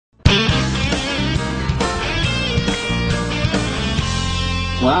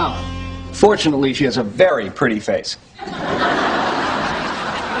Wow. Fortunately, she has a very pretty face.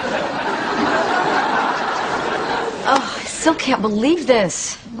 Oh, I still can't believe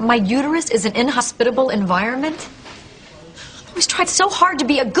this. My uterus is an inhospitable environment. I always tried so hard to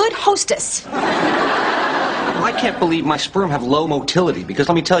be a good hostess. Well, I can't believe my sperm have low motility, because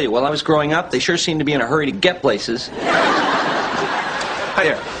let me tell you, while I was growing up, they sure seemed to be in a hurry to get places. Hi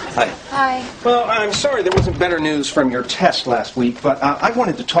there. Hi. Hi. Well, I'm sorry there wasn't better news from your test last week, but I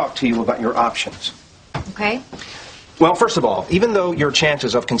wanted to talk to you about your options. Okay. Well, first of all, even though your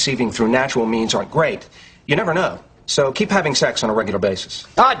chances of conceiving through natural means aren't great, you never know. So keep having sex on a regular basis.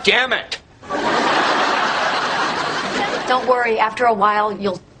 Ah, damn it! Don't worry. After a while,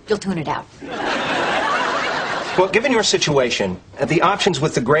 you'll tune it out. Well, given your situation, the options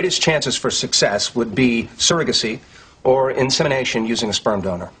with the greatest chances for success would be surrogacy or insemination using a sperm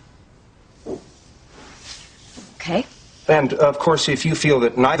donor. Okay. And, of course, if you feel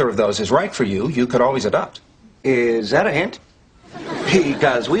that neither of those is right for you, you could always adopt. Is that a hint?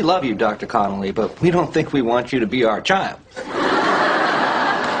 Because we love you, Dr. Connolly, but we don't think we want you to be our child.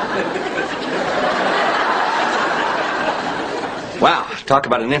 Wow, talk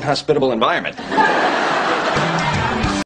about an inhospitable environment.